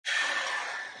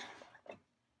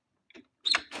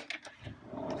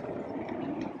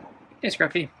Hey,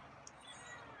 Scruffy.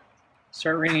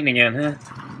 Start raining again, huh?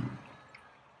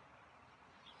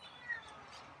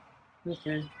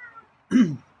 Okay.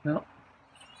 Well,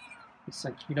 looks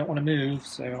like you don't want to move,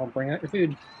 so I'll bring out your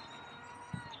food.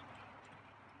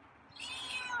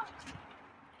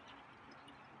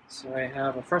 So I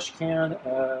have a fresh can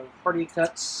of hearty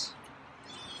cuts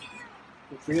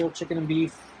with real chicken and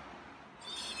beef,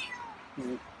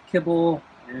 with kibble,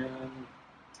 and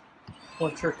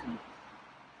pork turkey.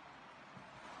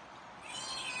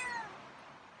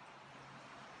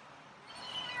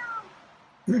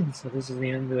 So this is the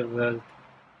end of the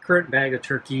current bag of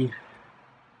turkey.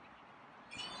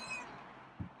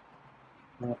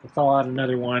 I'll have to thaw out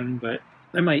another one, but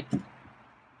I might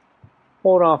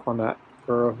hold off on that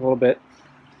for a little bit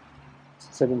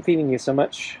since I've been feeding you so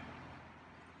much.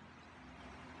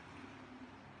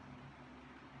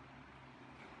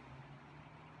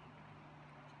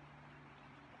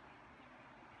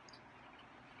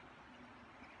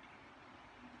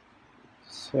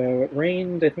 So it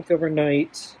rained, I think,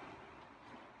 overnight,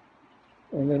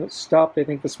 and then it stopped, I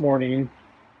think, this morning.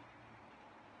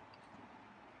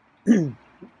 And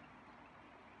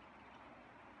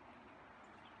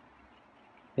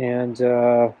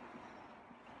yeah,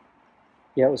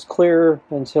 it was clear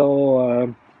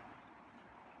until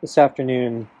this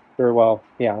afternoon. Or well,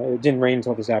 yeah, it didn't rain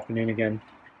until this afternoon again.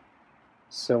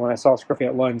 So when I saw Scruffy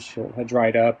at lunch, it had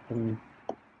dried up and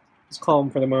it was calm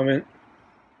for the moment.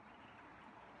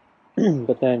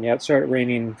 But then, yeah, it started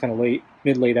raining kind of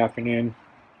mid-late afternoon.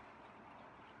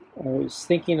 I was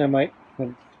thinking I might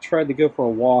have tried to go for a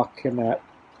walk in that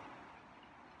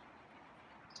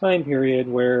time period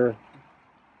where it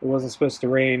wasn't supposed to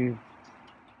rain.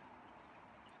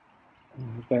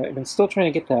 But I've been still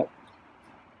trying to get that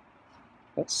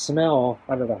smell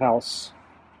out of the house.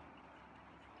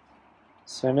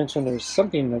 So I mentioned there's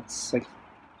something that's like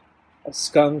a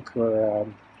skunk or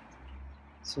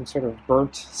some sort of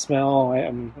burnt smell.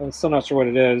 I'm still not sure what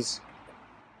it is.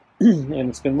 And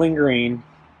it's been lingering.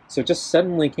 So it just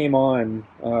suddenly came on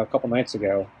a couple nights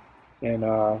ago in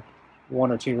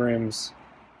one or two rooms.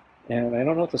 And I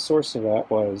don't know what the source of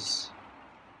that was.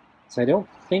 So I don't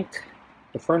think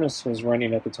the furnace was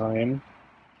running at the time.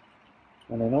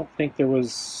 And I don't think there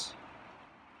was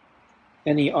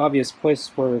any obvious place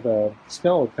where the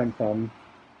smell would come from.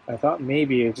 I thought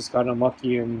maybe it just got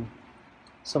unlucky and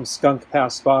some skunk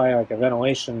passed by, like a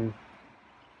ventilation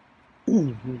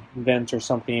vent or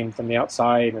something from the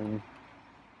outside, and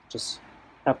just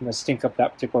happened to stink up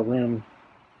that particular room.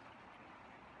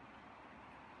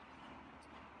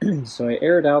 So I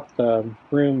aired out the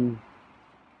room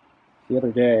the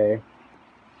other day,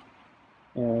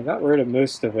 and I got rid of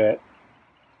most of it.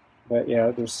 But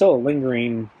yeah, there's still a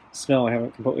lingering smell I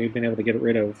haven't completely been able to get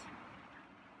rid of.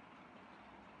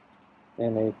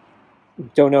 And I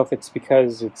don't know if it's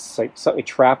because it's like slightly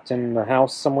trapped in the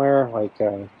house somewhere, like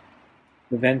the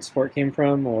vents where it came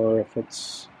from, or if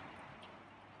it's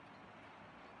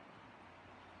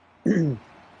it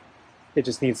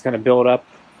just needs to kind of build up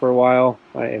for a while.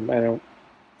 I don't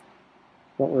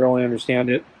really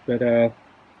understand it, but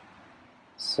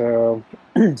so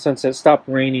since it stopped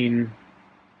raining,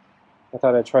 I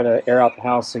thought I'd try to air out the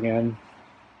house again,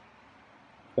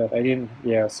 but I didn't.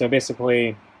 Yeah, so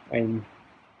basically I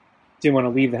didn't want to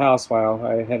leave the house while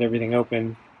I had everything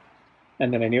open,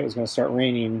 and then I knew it was going to start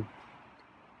raining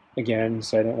again,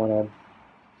 so I didn't want to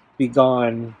be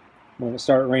gone when it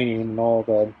started raining and all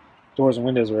the doors and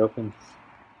windows are open.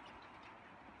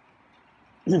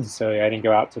 So yeah, I didn't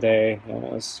go out today, and I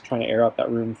was trying to air out that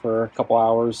room for a couple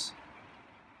hours,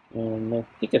 and I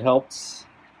think it helped,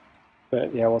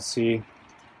 but yeah, we'll see.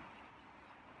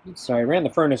 So I ran the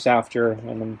furnace after,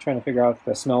 and I'm trying to figure out if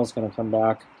the smell's going to come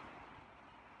back.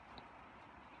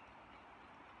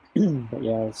 But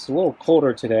yeah, it's a little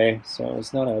colder today, so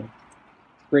it's not a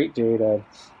great day to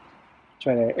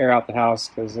try to air out the house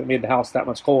because it made the house that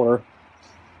much colder.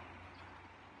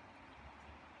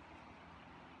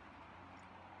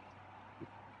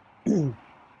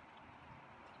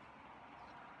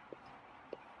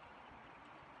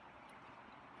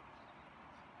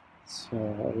 So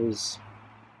I was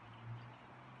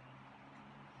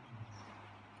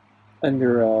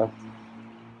under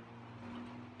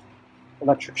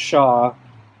electric shaw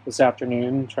this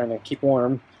afternoon, trying to keep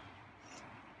warm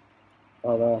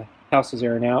while the house is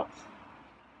airing out.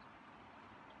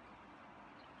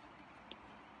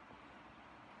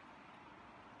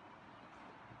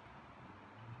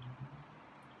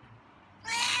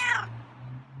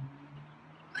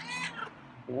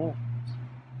 Yeah.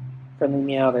 Friendly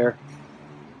meow there.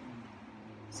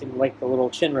 Seemed to like the little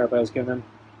chin rub I was giving him.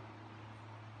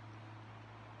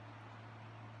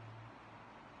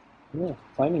 Yeah,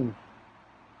 climbing.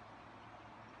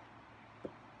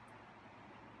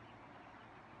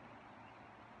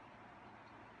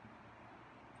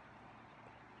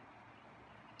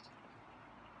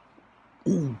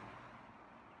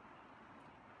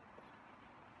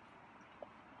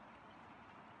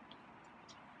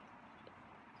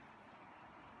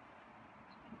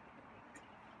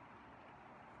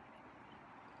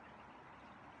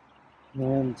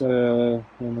 And I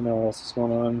don't know what else is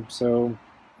going on. So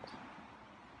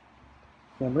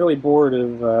I'm really bored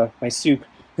of my soup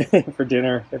for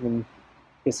dinner. I've been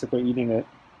basically eating it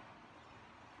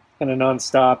kind of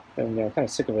nonstop, and kind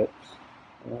of sick of it.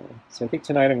 So I think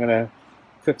tonight I'm gonna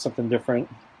cook something different.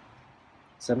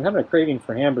 So I'm having a craving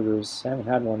for hamburgers. I haven't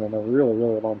had one in a really,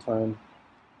 really long time.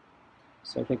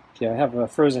 So I think I have a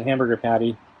frozen hamburger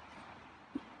patty,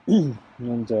 and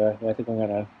I think I'm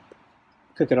gonna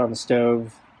cook it on the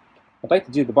stove. I'd like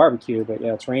to do the barbecue, but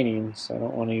yeah, it's raining, so I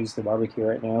don't want to use the barbecue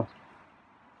right now.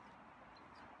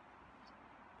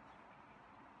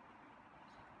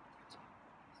 So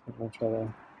I'm gonna try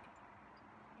to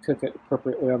cook it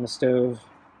appropriately on the stove.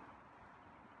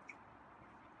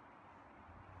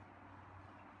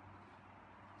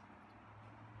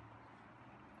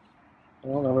 I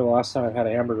don't remember the last time I've had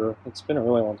a hamburger. It's been a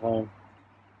really long time.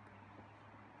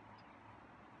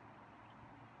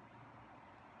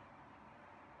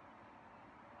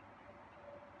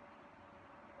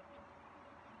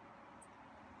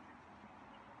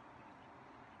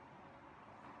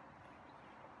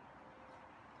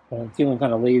 I'm feeling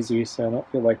kind of lazy, so I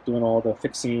don't feel like doing all the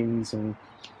fixings, and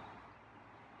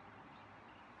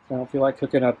I don't feel like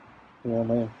cooking up,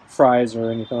 my fries or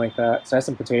anything like that. So I have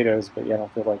some potatoes, but yeah, I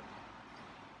don't feel like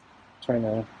trying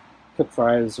to cook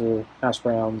fries or hash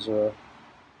browns or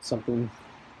something.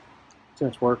 Too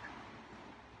much work.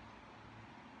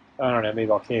 I don't know. Maybe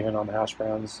I'll cave in on the hash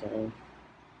browns.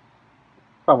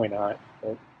 Probably not,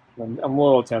 but I'm a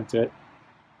little tempted.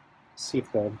 See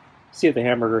if the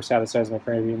hamburger satisfies my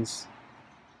cravings.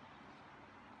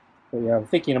 But yeah, I'm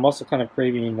thinking I'm also kind of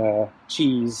craving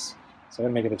cheese, so I'm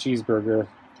gonna make it a cheeseburger.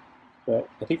 But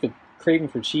I think the craving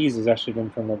for cheese has actually been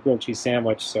from a grilled cheese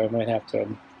sandwich, so I might have to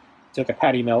take a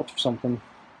patty melt or something.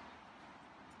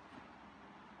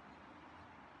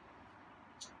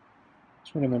 I'm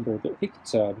trying to remember. I think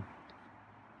it's I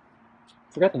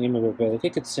forgot the name of it, but I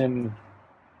think it's in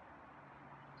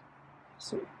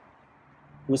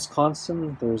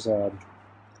Wisconsin. There's a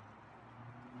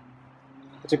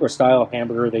particular style of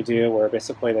hamburger they do where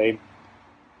basically they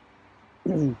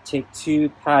take two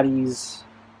patties,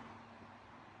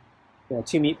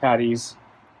 two meat patties,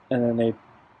 and then they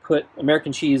put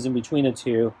American cheese in between the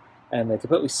two, and they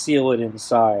completely seal it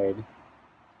inside.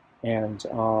 And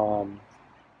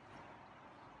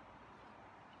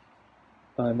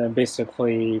then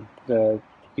basically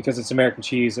because it's American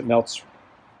cheese, it melts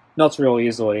real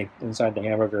easily inside the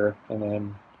hamburger, and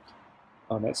then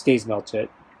it stays melted.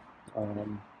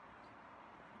 Um,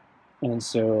 and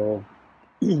so,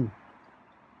 yeah,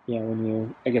 when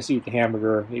you I guess eat the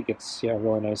hamburger, it gets a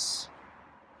really nice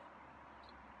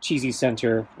cheesy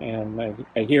center, and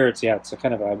I hear it's a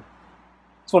kind of a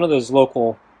it's one of those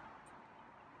local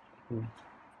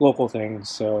things.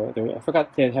 So I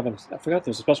forgot there's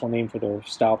a special name for their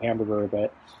style of hamburger,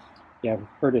 but yeah, I've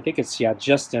heard. I think it's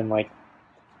just in like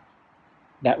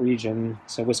that region.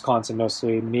 So Wisconsin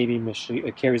mostly, maybe Michigan.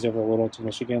 It carries over a little to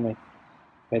Michigan.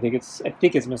 I think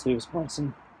it's mostly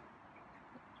Wisconsin.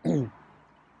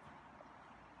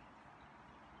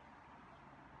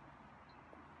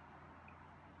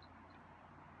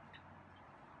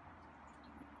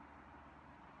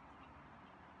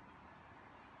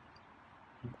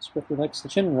 Scruffy likes the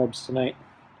chin rubs tonight.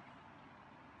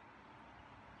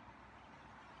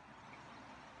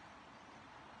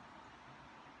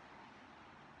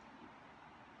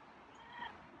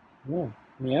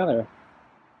 Yeah, there.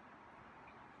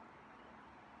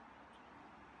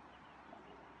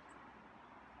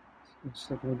 Looks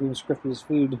like we're doing Scruffy's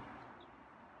food.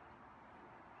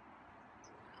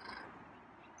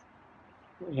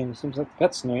 And it seems like the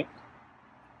pet's tonight.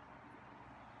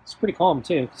 It's pretty calm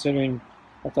too, considering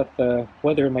I thought the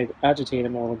weather might agitate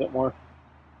him a little bit more.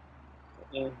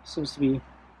 Yeah, seems to be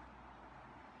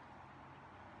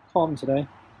calm today.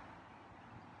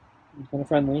 Kind of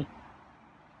friendly.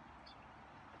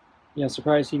 Yeah,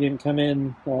 surprised he didn't come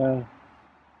in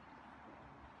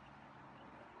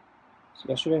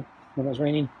yesterday when it was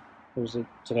raining. Or was it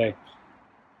today?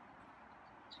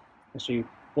 Actually,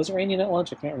 was it raining at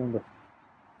lunch? I can't remember.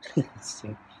 Let's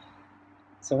see.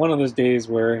 So one of those days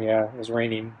where it was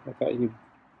raining. I thought he'd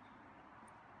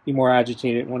be more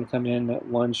agitated and want to come in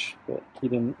at lunch, but he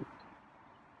didn't.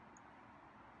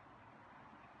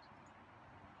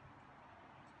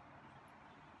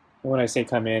 And when I say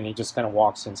come in, he just kind of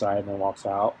walks inside and then walks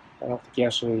out. I don't think he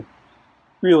actually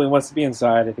really wants to be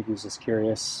inside. I think he's just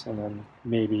curious, and then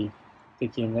maybe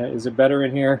thinking, is it better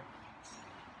in here?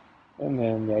 And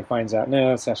then he finds out,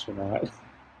 no, it's actually not.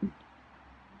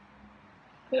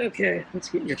 Okay, let's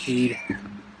get your feed.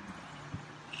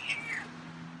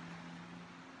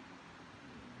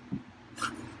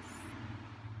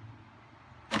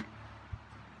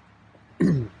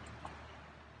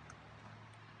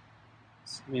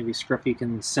 So maybe Scruffy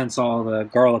can sense all the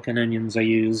garlic and onions I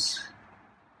use.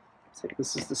 It's like,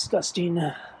 this is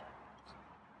disgusting.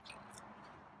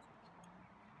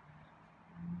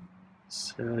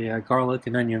 So yeah, garlic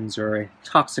and onions are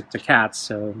toxic to cats,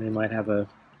 so they might have a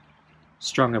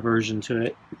strong aversion to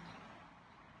it.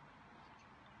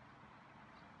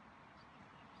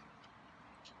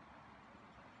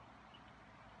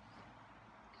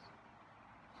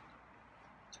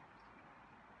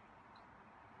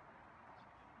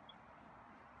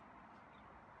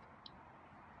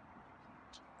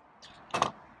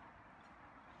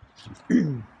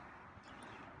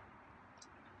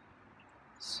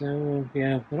 So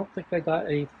yeah, I don't think I got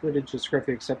any footage of Scruffy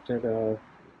except at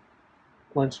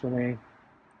lunch when I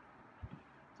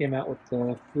came out with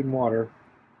the food and water.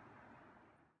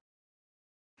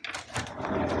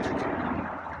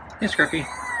 Hey, Scruffy.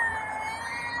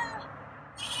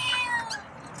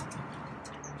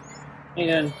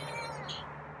 And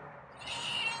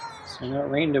so I know it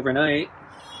rained overnight,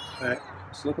 but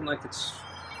it's looking like it's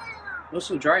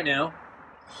mostly dry now.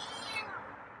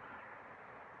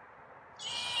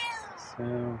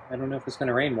 So I don't know if it's going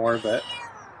to rain more, but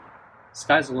the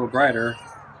sky's a little brighter.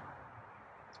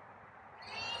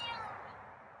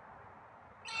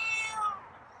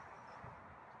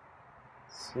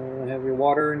 So have your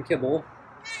water and kibble.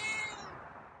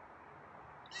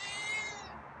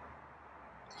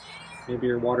 Maybe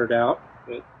you're watered out,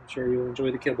 but I'm sure you'll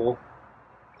enjoy the kibble.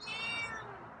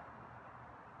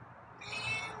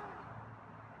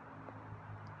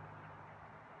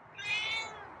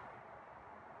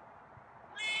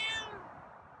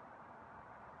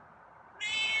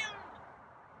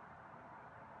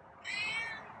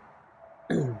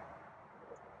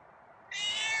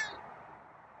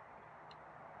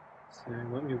 So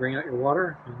let me bring out your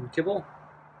water and kibble.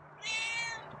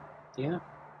 Yeah?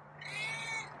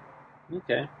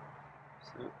 Okay.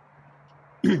 So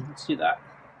let's do that.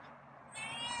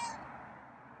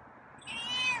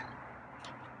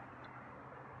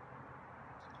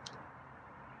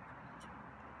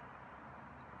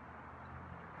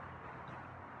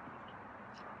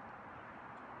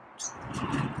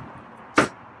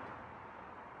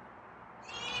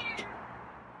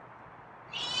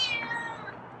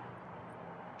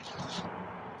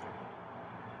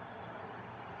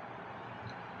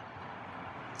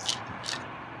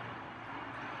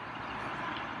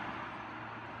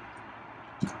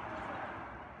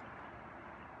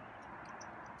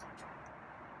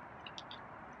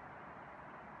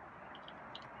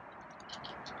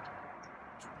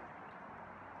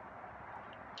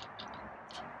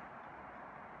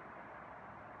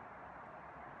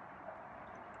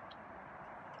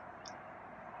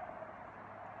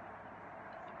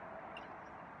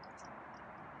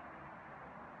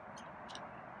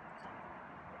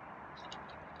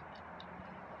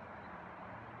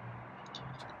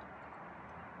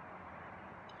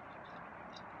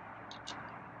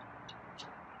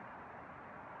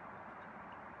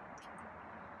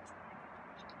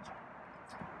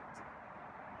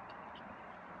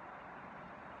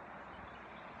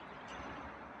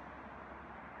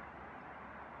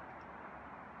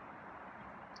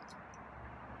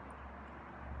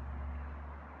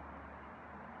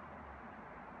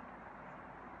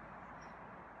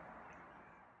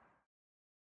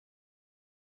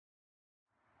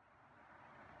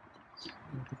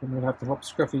 I think I'm going to have to help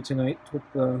Scruffy tonight with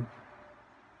the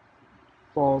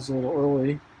balls a little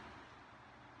early.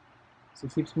 So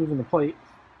he keeps moving the plate.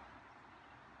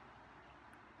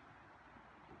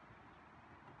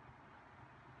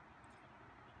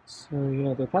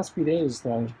 So, the past few days,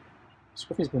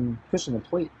 Scruffy's been pushing the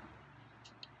plate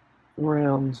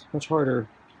around much harder.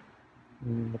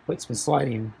 And the plate's been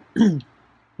sliding.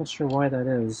 Not sure why that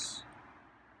is.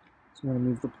 So I'm going to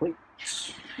move the plate.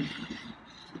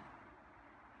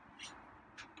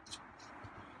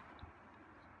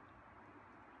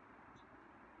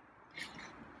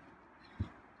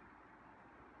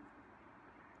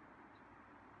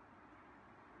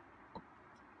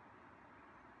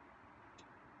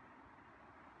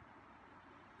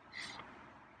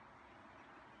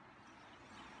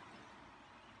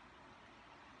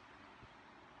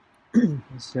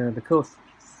 The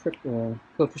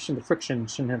coefficient of friction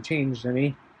shouldn't have changed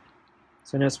any.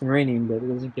 So I know it's been raining, but it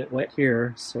doesn't get wet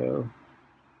here, so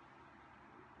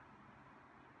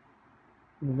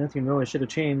nothing really should have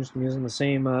changed. I'm using the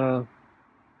same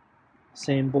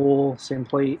bowl, same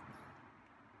plate,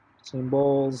 same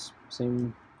bowls,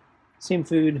 same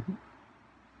food.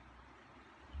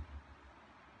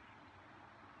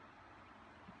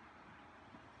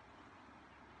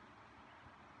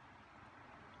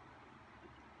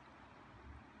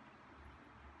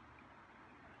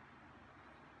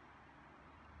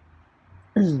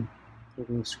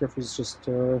 Scruffy's just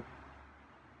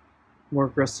more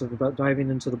aggressive about diving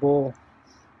into the bowl.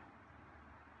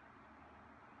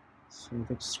 So I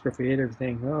think Scruffy ate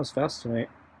everything. Oh, it was fast tonight.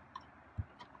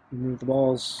 He moved the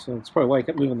balls. So it's probably why I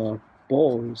kept moving the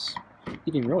bowl. He was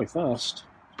eating really fast.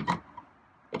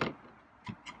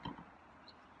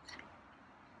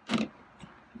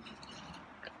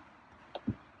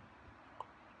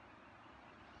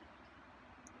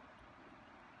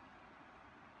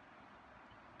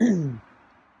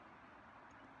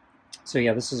 So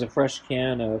yeah, this is a fresh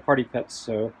can of Party Pets,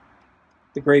 so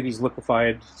the gravy's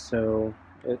liquefied, so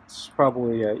it's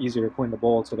probably easier to clean the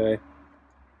bowl today.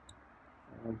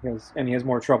 And he has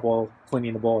more trouble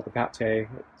cleaning the bowl with the pate.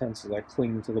 It tends to like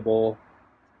cling to the bowl,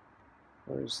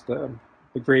 whereas the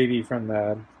gravy from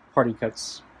the Party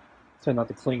Cuts tend not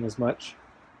to cling as much.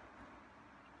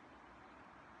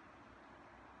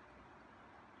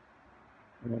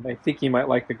 And I think he might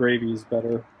like the gravies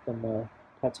better than the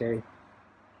pate.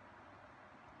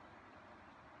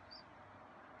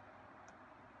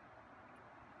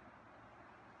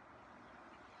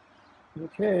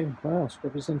 Okay, wow,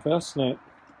 Scruffy's in fast tonight.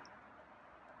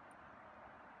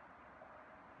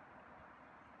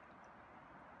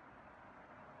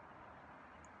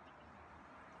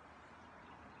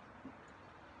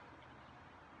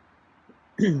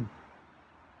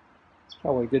 It's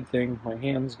probably a good thing. My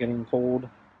hand's getting cold.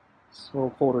 It's a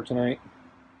little colder tonight.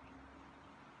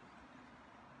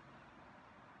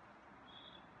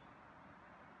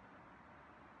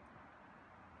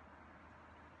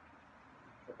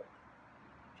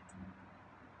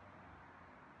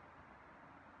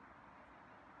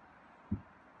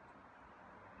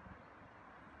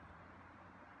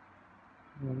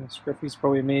 And Scruffy's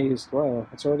probably amazed. Wow,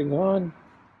 it's already gone.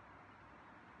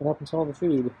 What happened to all the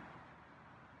food?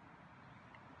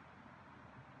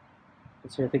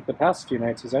 So I think the past few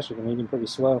nights he's actually been eating pretty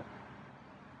slow.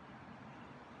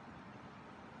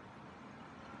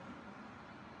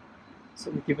 So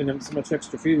we're giving him so much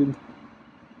extra food.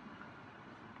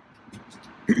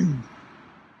 And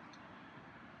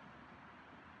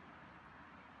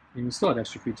he still had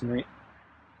extra food tonight.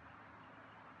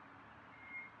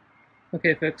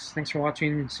 Okay, folks, thanks for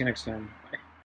watching. See you next time.